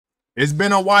It's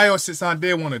been a while since I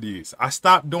did one of these. I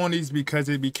stopped doing these because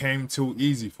it became too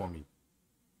easy for me.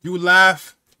 You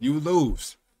laugh, you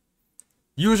lose.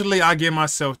 Usually I give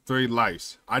myself 3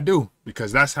 lives. I do,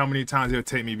 because that's how many times it'll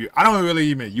take me. I don't really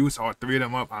even use all 3 of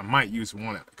them up. I might use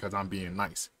one because I'm being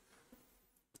nice.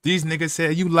 These niggas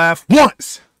said you laugh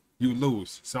once, you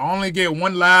lose. So I only get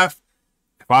 1 laugh.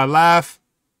 If I laugh,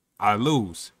 I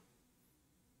lose.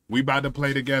 We about to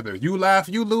play together. You laugh,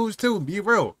 you lose too. Be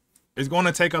real. It's going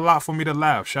to take a lot for me to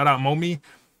laugh. Shout out Momi.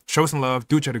 Show some love.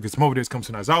 Do check the Gizmo. This comes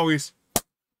in as always.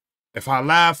 If I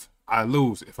laugh, I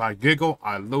lose. If I giggle,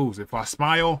 I lose. If I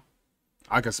smile,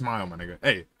 I can smile, my nigga.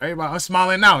 Hey, everybody, I'm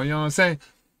smiling now. You know what I'm saying?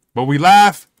 But we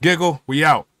laugh, giggle, we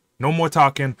out. No more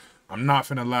talking. I'm not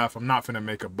finna laugh. I'm not finna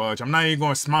make a budge. I'm not even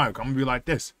going to smile. I'm going to be like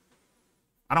this.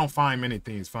 I don't find many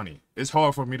things funny. It's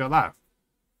hard for me to laugh.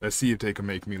 Let's see if they can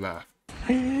make me laugh.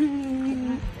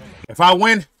 If I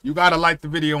win, you gotta like the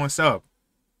video and sub.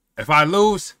 If I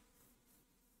lose,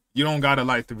 you don't gotta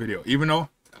like the video. Even though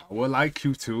I would like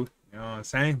you to, you know what I'm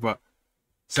saying? But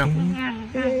simple.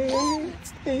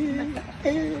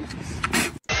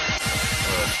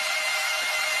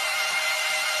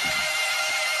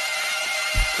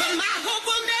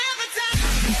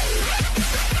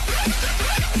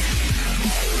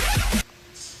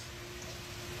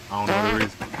 I don't know the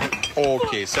reason.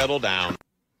 Okay, settle down.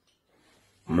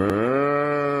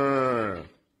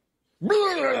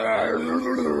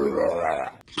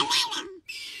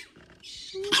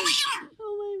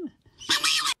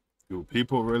 Do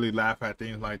people really laugh at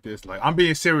things like this? Like, I'm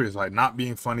being serious, like not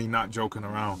being funny, not joking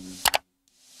around.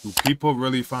 Do people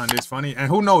really find this funny? And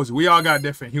who knows? We all got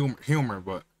different humor,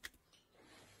 but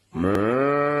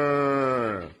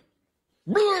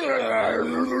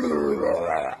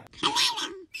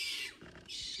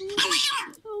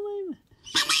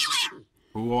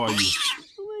who are you?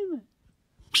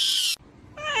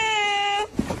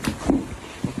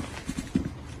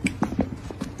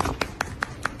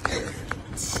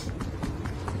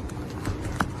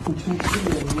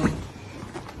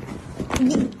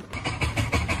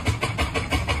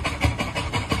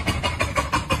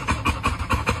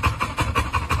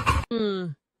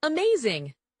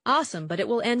 Amazing. Awesome, but it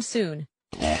will end soon.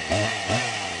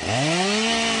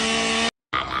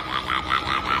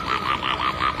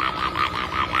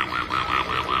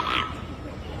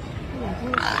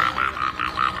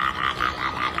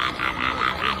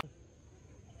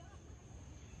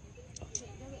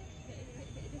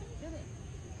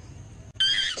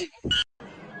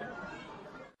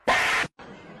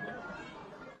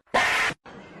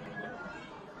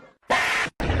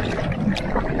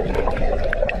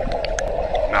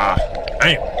 Nah,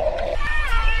 damn.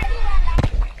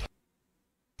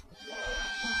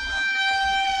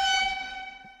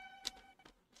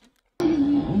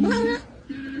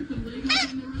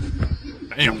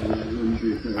 Damn.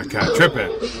 I can't trip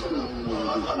it.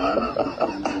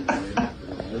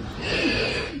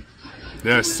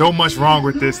 There's so much wrong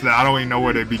with this that I don't even know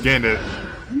where to begin to.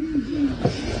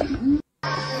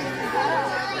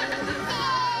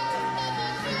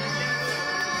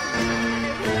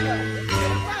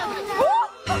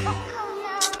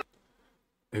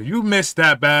 If you miss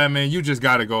that bad, man, you just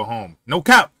gotta go home. No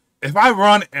cap. If I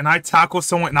run and I tackle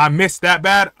someone and I miss that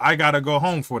bad, I gotta go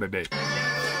home for the day.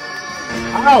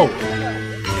 Ow!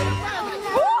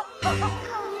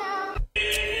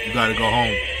 You gotta go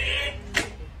home.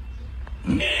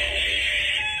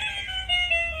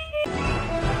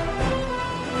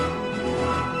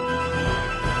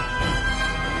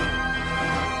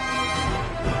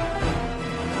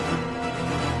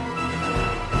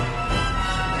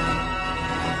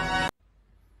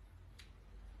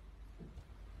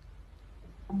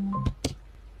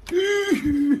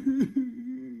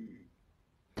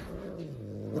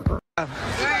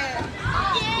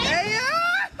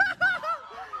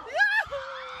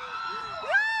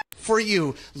 For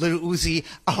you, Lil Uzi,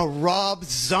 a Rob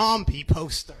Zombie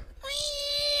poster.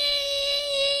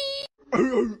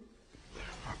 You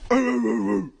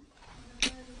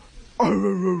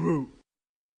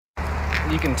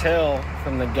can tell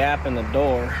from the gap in the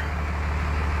door,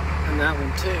 and that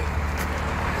one too.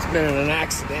 It's been in an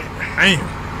accident.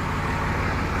 Damn.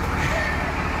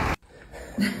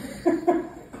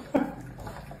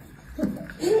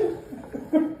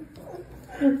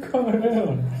 Calm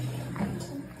down.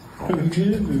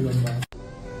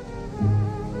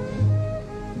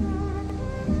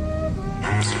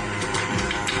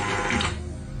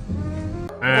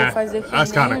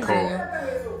 That's kind of cool.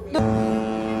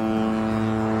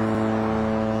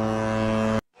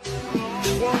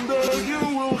 One day you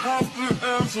will have to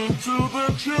answer to the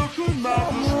children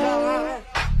of the sky.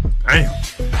 Damn.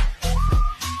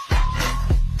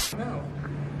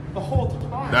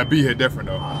 That beat hit different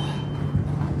though.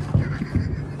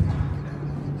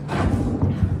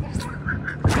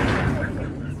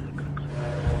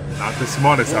 Not the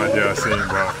smartest idea I've seen,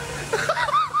 bro.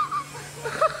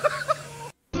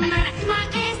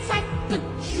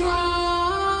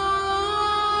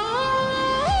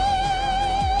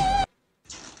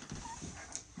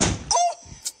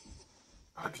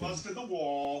 Busted the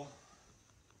wall.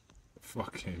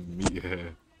 Fucking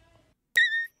meathead.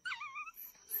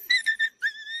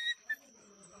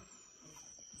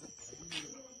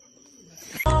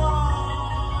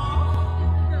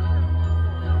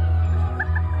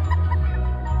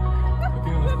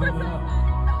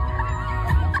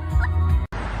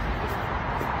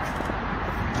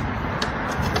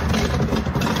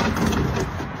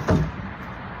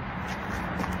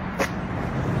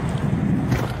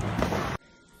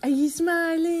 Are you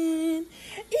smiling?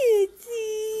 Itty!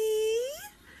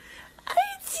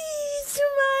 Itty,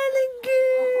 smiling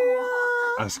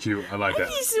girl! That's cute. I like Are that.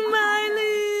 you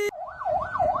smiling?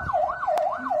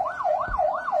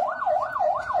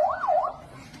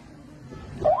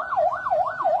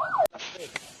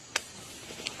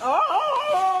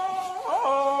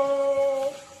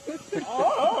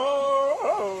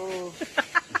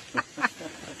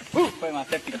 Fue más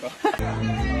épico.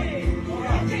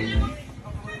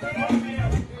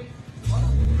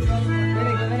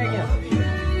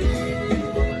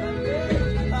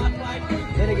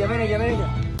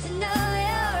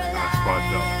 That's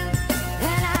fucked up.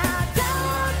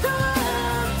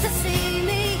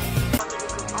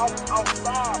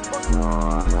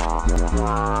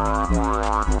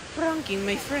 Pranking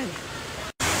my friend.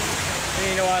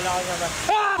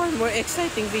 One more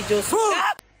exciting videos.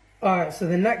 Alright, so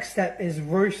the next step is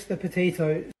roast the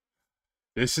potatoes.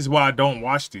 This is why I don't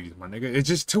watch these, my nigga. It's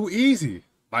just too easy.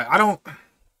 Like, I don't...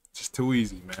 It's just too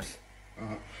easy, man.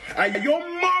 Hey, your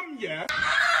mom, yeah?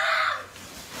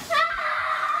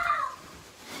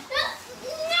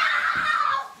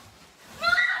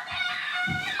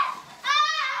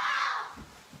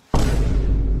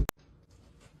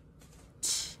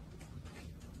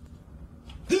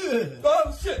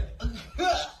 Oh shit!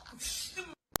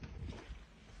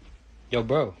 Yo,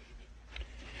 bro.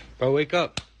 Bro, wake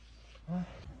up.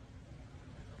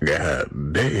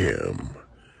 God damn.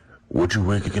 What you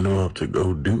waking up to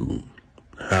go do?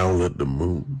 Howl at the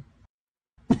moon?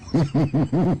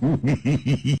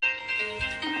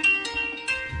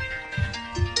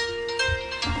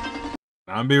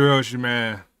 I'm be real with you,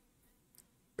 man.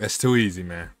 That's too easy,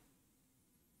 man.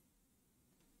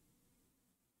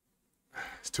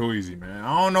 It's too easy, man.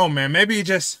 I don't know, man. Maybe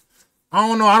just... I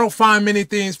don't know. I don't find many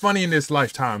things funny in this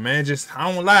lifetime, man.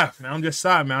 I don't laugh, man. I'm just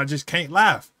sad, man. I just can't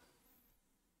laugh.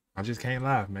 I just can't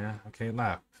laugh, man. I can't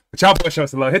laugh. But y'all push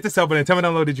us a love. Hit this up button. Tell me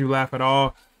down below, did you laugh at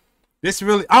all? This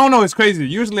really... I don't know. It's crazy.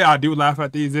 Usually I do laugh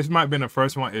at these. This might have been the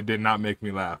first one. It did not make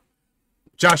me laugh.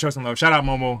 Y'all show some love. Shout out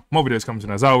Momo. More videos coming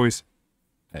soon as always.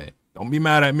 Hey, don't be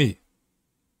mad at me.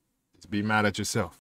 Just be mad at yourself.